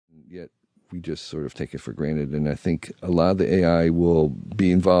yet we just sort of take it for granted. And I think a lot of the AI will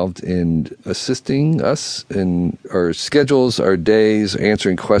be involved in assisting us in our schedules, our days,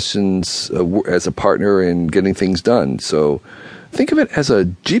 answering questions as a partner in getting things done. So think of it as a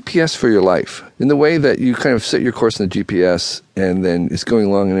GPS for your life, in the way that you kind of set your course in the GPS and then it's going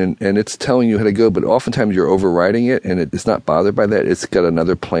along and it's telling you how to go, but oftentimes you're overriding it and it's not bothered by that. It's got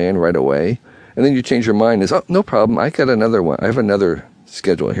another plan right away. And then you change your mind. It's, oh, no problem. I got another one. I have another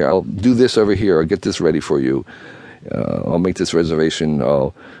schedule here. I'll do this over here. I'll get this ready for you. I'll make this reservation.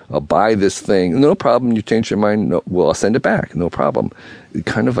 I'll buy this thing. No problem. You change your mind. No, well, I'll send it back. No problem.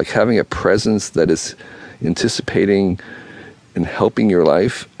 Kind of like having a presence that is anticipating and helping your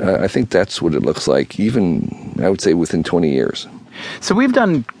life. I think that's what it looks like, even, I would say, within 20 years. So we've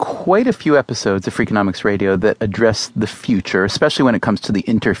done quite a few episodes of Freakonomics Radio that address the future, especially when it comes to the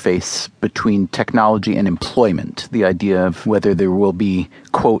interface between technology and employment, the idea of whether there will be,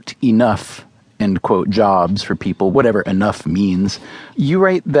 quote, enough, end quote, jobs for people, whatever enough means. You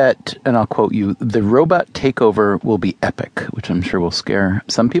write that, and I'll quote you, the robot takeover will be epic, which I'm sure will scare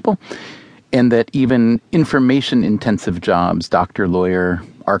some people, and that even information-intensive jobs, doctor, lawyer,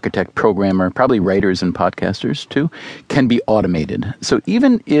 architect, programmer, probably writers and podcasters too, can be automated. So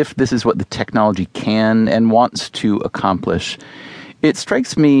even if this is what the technology can and wants to accomplish, it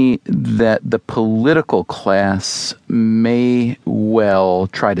strikes me that the political class may well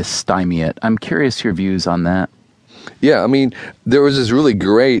try to stymie it. I'm curious your views on that. Yeah, I mean, there was this really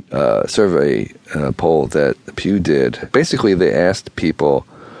great survey poll that Pew did. Basically, they asked people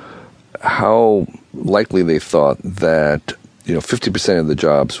how likely they thought that 50% of the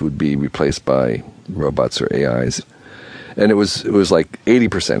jobs would be replaced by robots or AIs. And it was like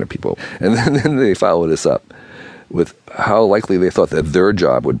 80% of people. And then they followed this up with how likely they thought that their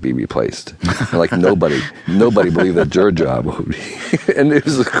job would be replaced. Like nobody believed that your job would be. And it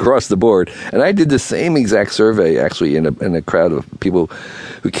was across the board. And I did the same exact survey, actually, in a crowd of people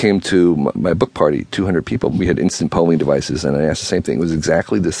who came to my book party, 200 people. We had instant polling devices, and I asked the same thing. It was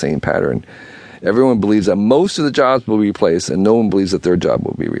exactly the same pattern. Everyone believes that most of the jobs will be replaced, and no one believes that their job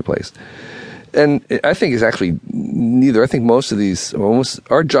will be replaced. And I think it's actually neither. I think almost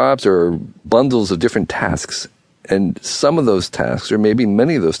our jobs are bundles of different tasks, and some of those tasks, or maybe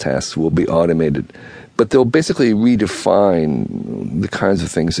many of those tasks, will be automated. But they'll basically redefine the kinds of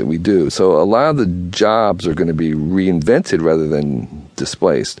things that we do. So a lot of the jobs are going to be reinvented rather than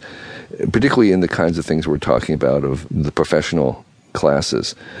displaced, particularly in the kinds of things we're talking about of the professional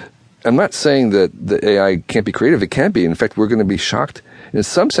classes. I'm not saying that the AI can't be creative. It can be. In fact, we're going to be shocked. In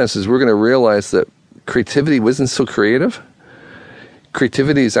some senses, we're going to realize that creativity wasn't so creative.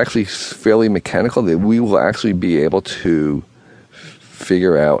 Creativity is actually fairly mechanical, that we will actually be able to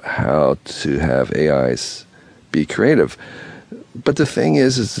figure out how to have AIs be creative. But the thing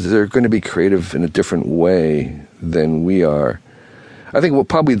is they're going to be creative in a different way than we are. I think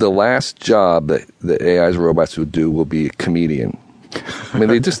probably the last job that the AIs and robots will do will be a comedian. I mean,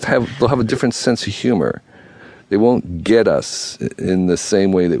 they'll have a different sense of humor. They won't get us in the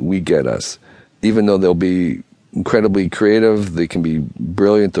same way that we get us. Even though they'll be incredibly creative, they can be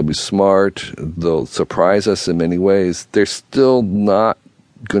brilliant, they'll be smart, they'll surprise us in many ways, they're still not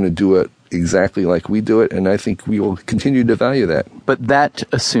going to do it exactly like we do it, and I think we will continue to value that. But that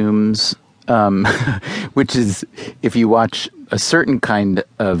assumes, which is, if you watch a certain kind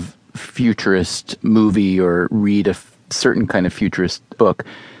of futurist movie or read a certain kind of futurist book,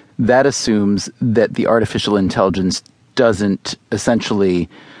 that assumes that the artificial intelligence doesn't essentially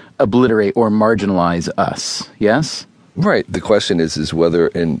obliterate or marginalize us, yes? Right. The question is whether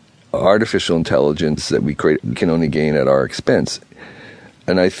an artificial intelligence that we create can only gain at our expense.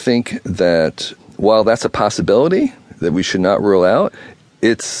 And I think that while that's a possibility that we should not rule out,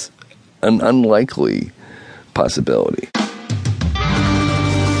 it's an unlikely possibility.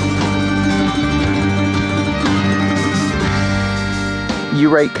 You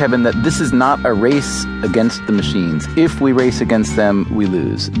write, Kevin, that this is not a race against the machines. If we race against them, we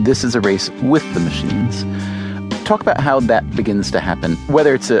lose. This is a race with the machines. Talk about how that begins to happen,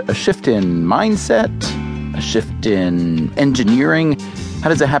 whether it's a shift in mindset, a shift in engineering. How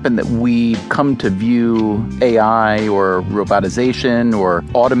does it happen that we come to view AI or robotization or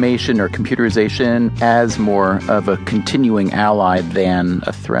automation or computerization as more of a continuing ally than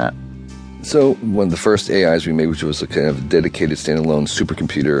a threat? So one of the first AIs we made, which was a kind of dedicated standalone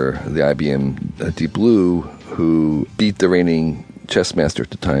supercomputer, the IBM Deep Blue, who beat the reigning chess master at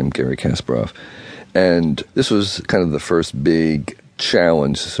the time, Garry Kasparov. And this was kind of the first big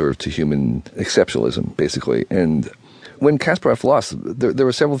challenge sort of to human exceptionalism, basically. And when Kasparov lost, there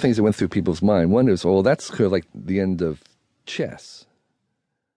were several things that went through people's mind. One is, well, that's kind of like the end of chess.